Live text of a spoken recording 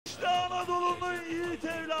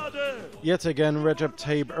Yet again, Recep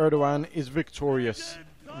Tayyip Erdogan is victorious.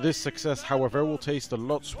 This success, however, will taste a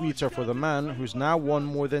lot sweeter for the man who's now won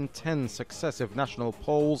more than 10 successive national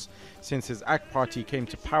polls since his AK party came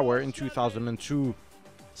to power in 2002.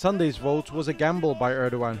 Sunday's vote was a gamble by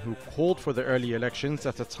Erdogan, who called for the early elections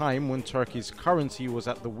at a time when Turkey's currency was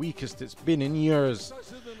at the weakest it's been in years.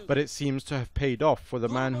 But it seems to have paid off for the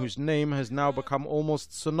man whose name has now become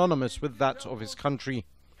almost synonymous with that of his country.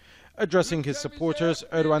 Addressing his supporters,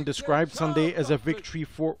 Erdogan described Sunday as a victory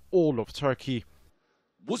for all of Turkey.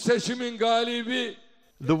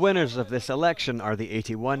 The winners of this election are the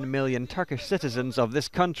 81 million Turkish citizens of this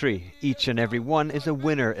country. Each and every one is a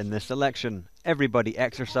winner in this election. Everybody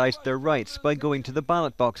exercised their rights by going to the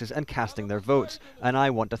ballot boxes and casting their votes. And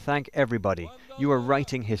I want to thank everybody. You are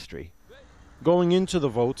writing history. Going into the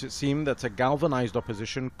vote, it seemed that a galvanized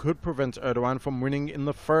opposition could prevent Erdogan from winning in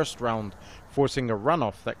the first round, forcing a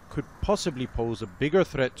runoff that could possibly pose a bigger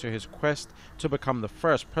threat to his quest to become the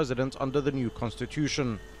first president under the new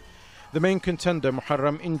constitution. The main contender,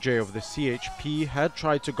 Muharrem İnce of the CHP, had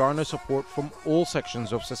tried to garner support from all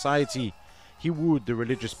sections of society. He wooed the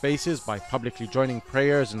religious bases by publicly joining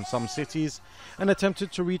prayers in some cities and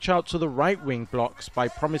attempted to reach out to the right-wing blocs by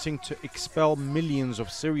promising to expel millions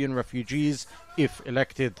of Syrian refugees if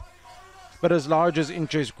elected. But as large as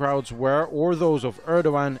İnce's crowds were, or those of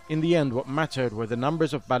Erdogan, in the end what mattered were the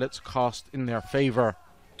numbers of ballots cast in their favor.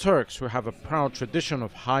 Turks, who have a proud tradition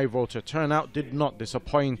of high voter turnout, did not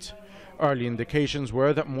disappoint. Early indications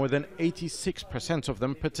were that more than 86% of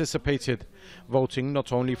them participated, voting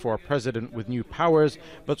not only for a president with new powers,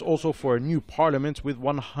 but also for a new parliament with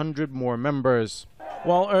 100 more members.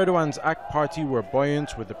 While Erdogan's AK party were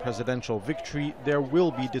buoyant with the presidential victory, there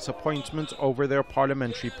will be disappointment over their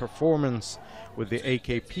parliamentary performance, with the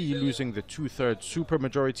AKP losing the two-thirds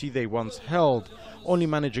supermajority they once held, only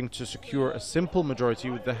managing to secure a simple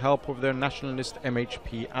majority with the help of their nationalist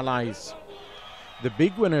MHP allies. The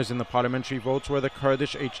big winners in the parliamentary votes were the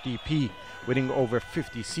Kurdish HDP, winning over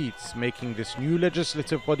 50 seats, making this new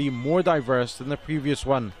legislative body more diverse than the previous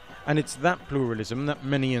one. And it's that pluralism that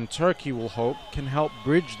many in Turkey will hope can help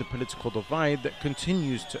bridge the political divide that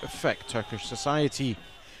continues to affect Turkish society.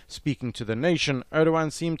 Speaking to the nation,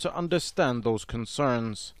 Erdogan seemed to understand those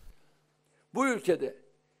concerns. Bu ülkede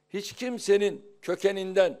hiç kimsenin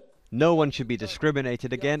kökeninden No one should be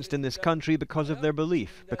discriminated against in this country because of their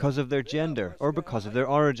belief, because of their gender, or because of their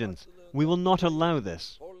origins. We will not allow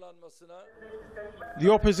this. The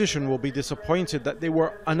opposition will be disappointed that they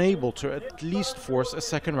were unable to at least force a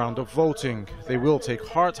second round of voting. They will take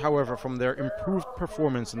heart, however, from their improved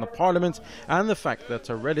performance in the parliament and the fact that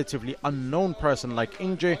a relatively unknown person like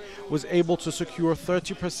İnce was able to secure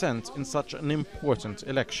 30% in such an important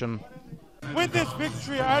election. With this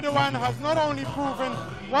victory, Erdogan has not only proven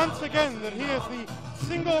once again that he is the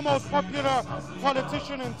single most popular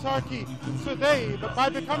politician in Turkey today, but by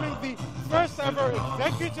becoming the first ever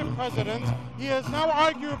executive president, he has now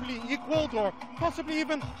arguably equaled or possibly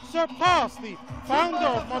even surpassed the founder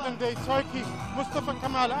of modern-day Turkey, Mustafa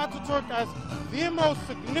Kemal Atatürk, as the most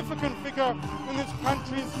significant figure in this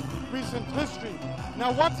country's recent history.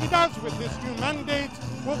 Now, what he does with this new mandate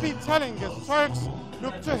will be telling as Turks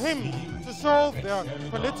look to him to solve their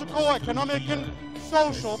political, economic and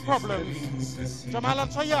social problems. Jamal,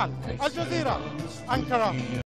 Elshayyal, Jazeera, Ankara.